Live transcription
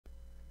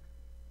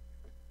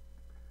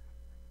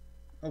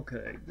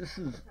Okay, this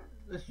is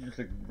just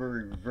a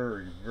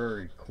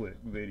very quick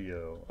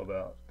video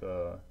about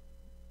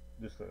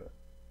just a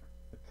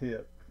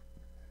tip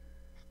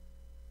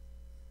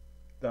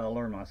that I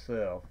learned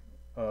myself.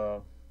 Uh,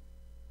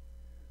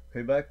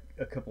 okay, back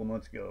a couple of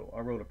months ago, I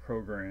wrote a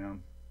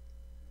program,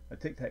 a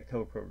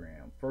tic-tac-toe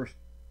program, first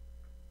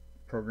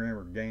program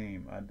or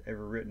game I'd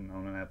ever written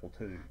on an Apple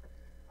II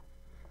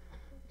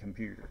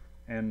computer,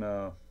 and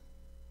at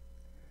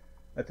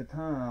the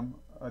time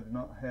I did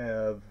not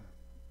have.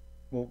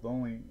 Well, the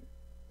only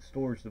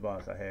storage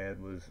device I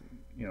had was,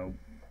 you know,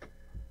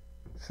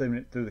 saving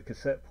it through the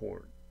cassette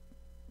port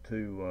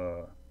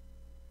to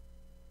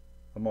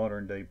a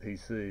modern day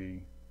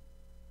PC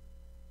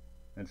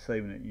and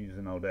saving it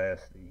using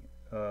Audacity.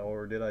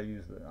 Or did I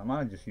use the? I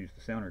might have just used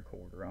the sound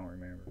recorder. I don't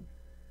remember.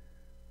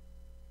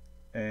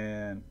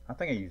 And I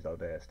think I used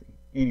Audacity.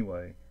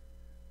 Anyway,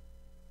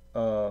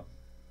 uh,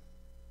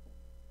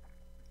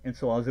 and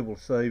so I was able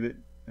to save it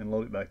and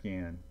load it back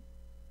in,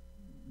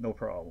 no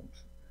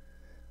problems.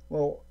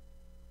 Well,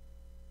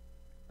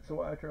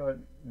 so after I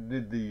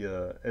did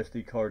the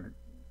SD card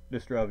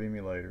disk drive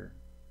emulator,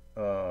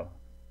 I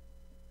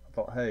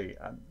thought, hey,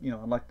 I'd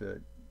like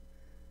to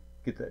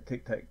get that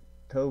tic tac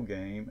toe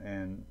game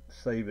and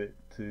save it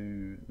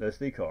to the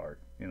SD card.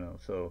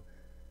 So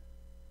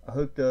I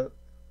hooked up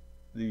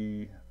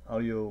the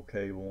audio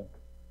cable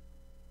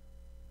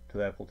to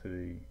the Apple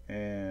II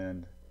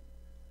and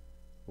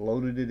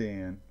loaded it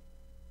in,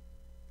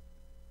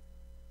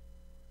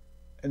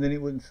 and then it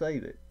wouldn't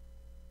save it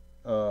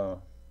to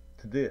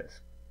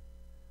disk.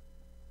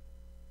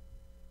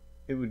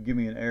 It would give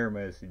me an error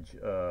message,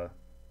 like,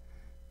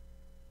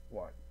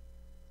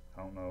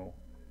 I don't know,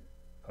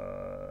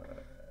 uh,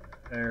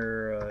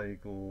 error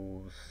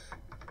equals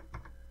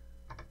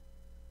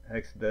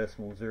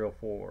hexadecimal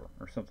 04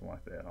 or something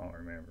like that. I don't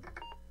remember.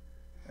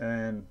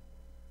 And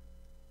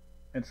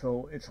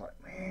so it's like,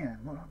 man,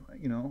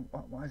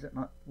 why is it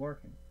not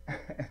working?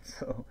 And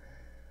so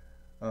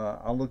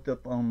I looked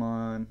up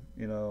online,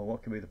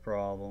 what could be the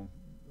problem.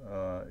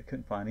 I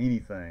couldn't find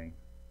anything.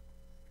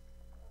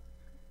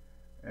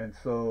 And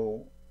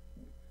so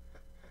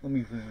let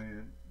me zoom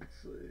in. Let's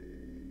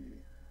see.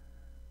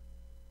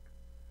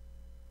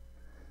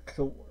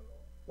 So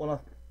what I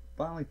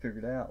finally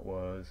figured out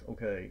was,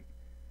 okay,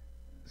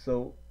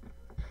 so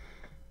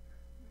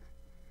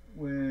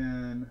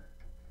when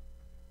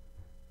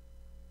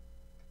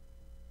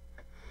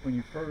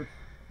you first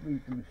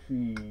boot the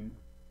machine,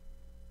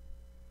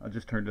 I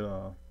just turned it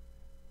off.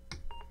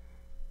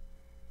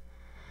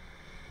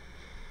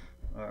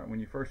 Alright, when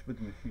you first boot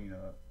the machine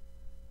up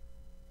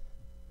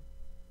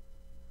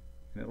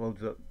and it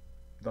loads up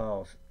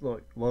DOS,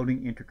 look,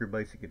 loading integer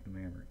basic into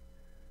memory.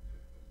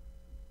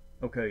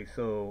 Okay,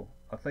 so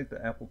I think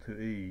the Apple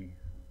IIe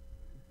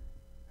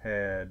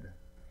had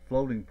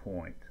floating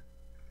point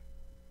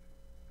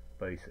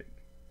basic,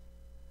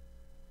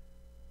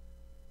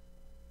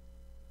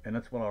 and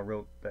that's what I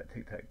wrote that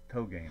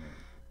tic-tac-toe game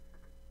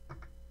in.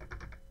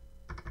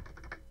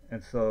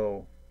 And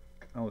so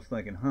I was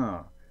thinking,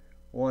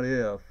 what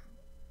if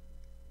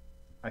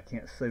I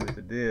can't save it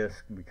to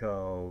disk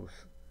because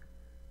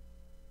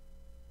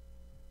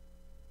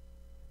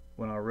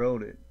when I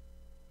wrote it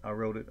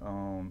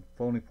on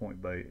floating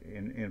point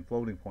in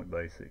floating point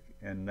basic,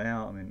 and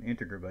now I'm in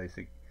integer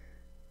basic,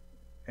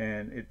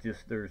 and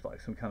there's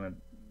like some kind of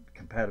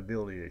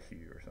compatibility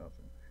issue or something.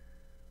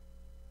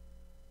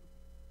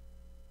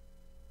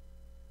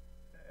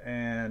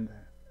 And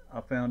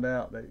I found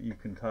out that you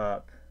can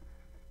type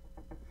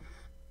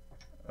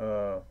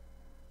let's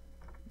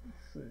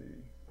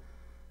see,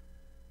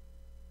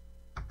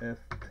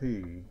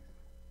 FP,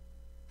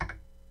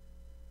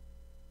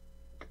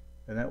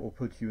 and that will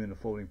put you into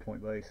floating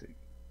point basic,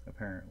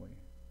 apparently.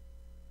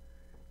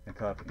 And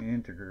type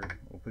integer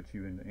will put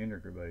you into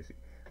integer basic.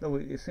 Though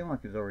it seemed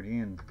like it was already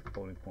in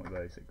floating point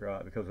basic,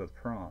 right? Because of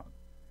the prompt.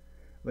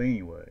 But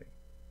anyway,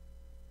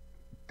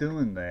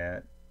 doing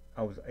that,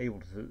 I was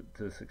able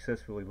to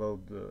successfully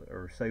load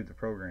or save the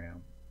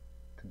program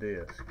to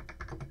disk.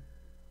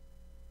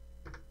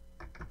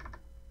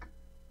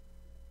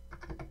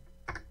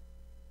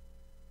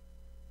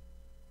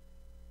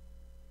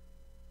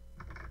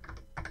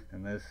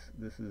 And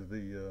this is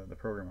the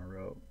program I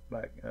wrote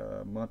back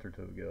a month or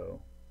two ago,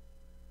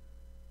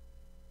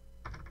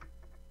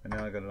 and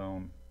now I got it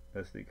on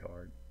SD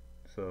card.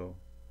 So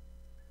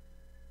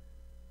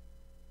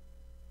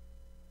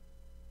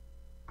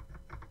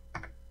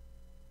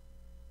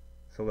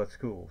that's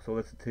cool. So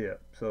that's a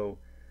tip. So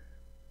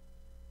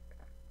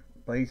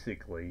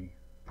basically,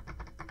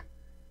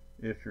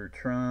 if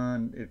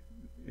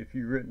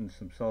you've written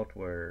some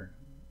software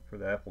for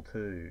the Apple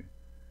II,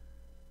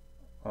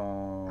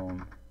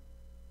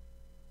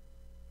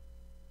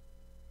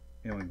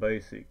 in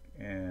basic,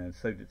 and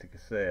saved it to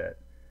cassette,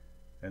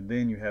 and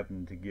then you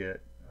happen to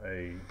get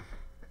a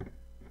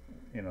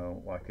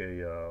like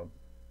a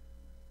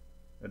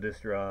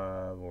disk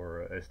drive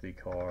or a SD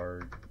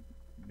card,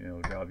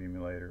 drive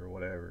emulator or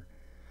whatever,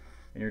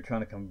 and you're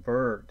trying to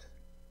convert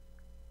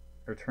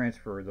or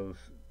transfer those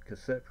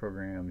cassette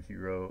programs you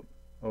wrote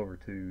over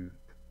to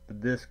the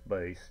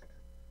disk-based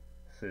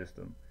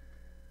system,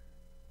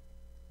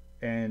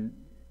 and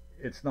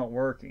it's not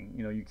working.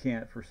 You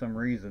can't, for some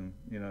reason.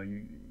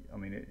 I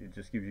mean, it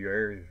just gives you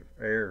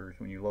errors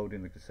when you load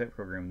in the cassette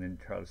program and then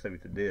try to save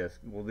it to disk.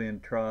 Well, then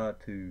try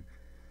to,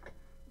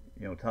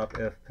 type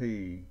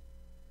FP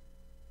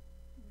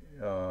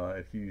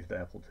if you use the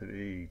Apple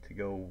IIe to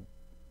go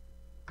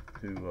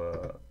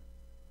to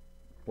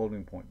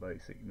floating point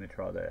basic, and then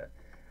try that.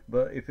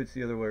 But if it's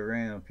the other way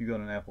around, if you got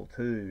an Apple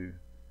II,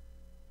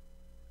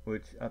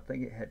 which I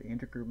think it had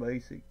integer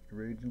basic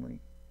originally,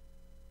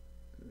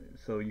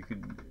 so you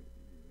could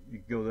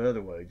go the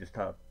other way, just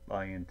type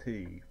INT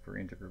for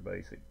integer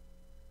basic,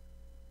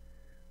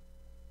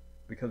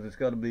 because it's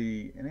got to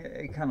be, and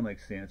it kind of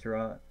makes sense,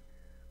 right?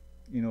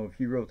 If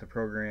you wrote the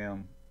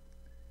program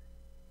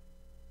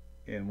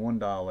in one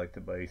dialect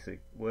of basic,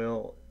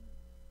 well,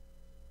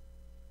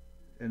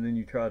 and then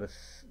you try to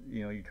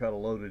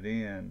load it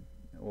in,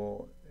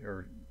 well,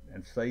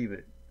 and save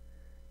it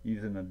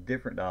using a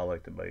different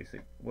dialect of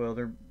basic, well,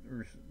 there's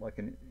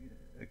going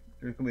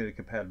to be a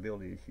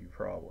compatibility issue,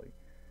 probably,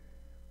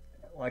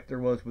 like there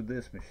was with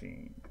this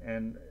machine.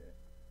 And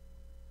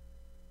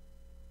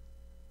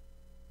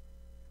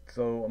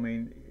so, I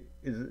mean,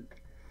 is it,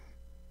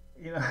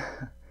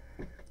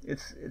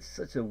 it's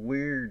such a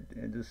weird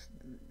and just,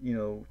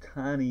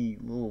 tiny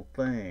little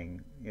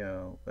thing,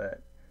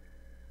 that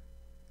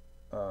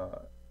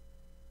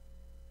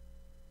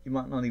you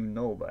might not even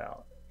know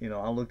about.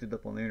 I looked it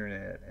up on the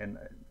internet, and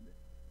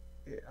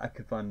I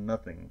could find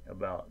nothing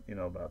about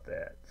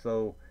that.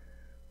 So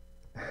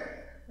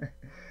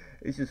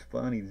it's just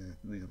funny,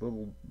 these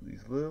little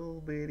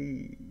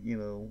bitty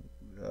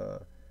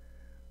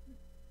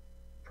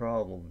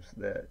problems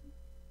that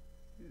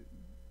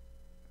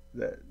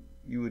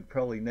you would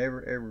probably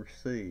never ever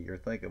see or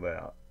think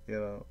about,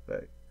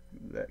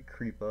 that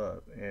creep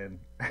up, and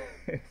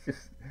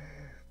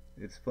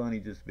it's funny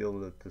just to be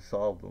able to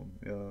solve them,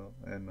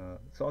 and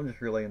so I'm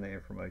just relaying the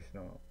information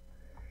on.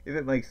 If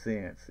it makes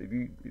sense, if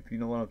you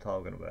know what I'm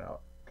talking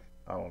about,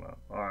 I don't know.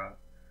 All right,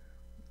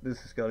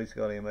 this is Scotty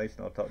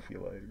Animation. I'll talk to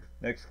you later.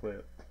 Next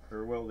clip,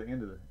 or well, the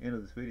end of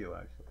this video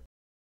actually.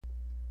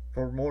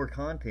 For more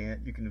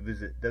content, you can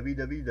visit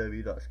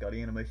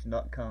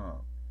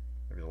www.scottyanimations.com.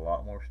 There's a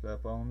lot more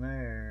stuff on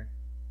there.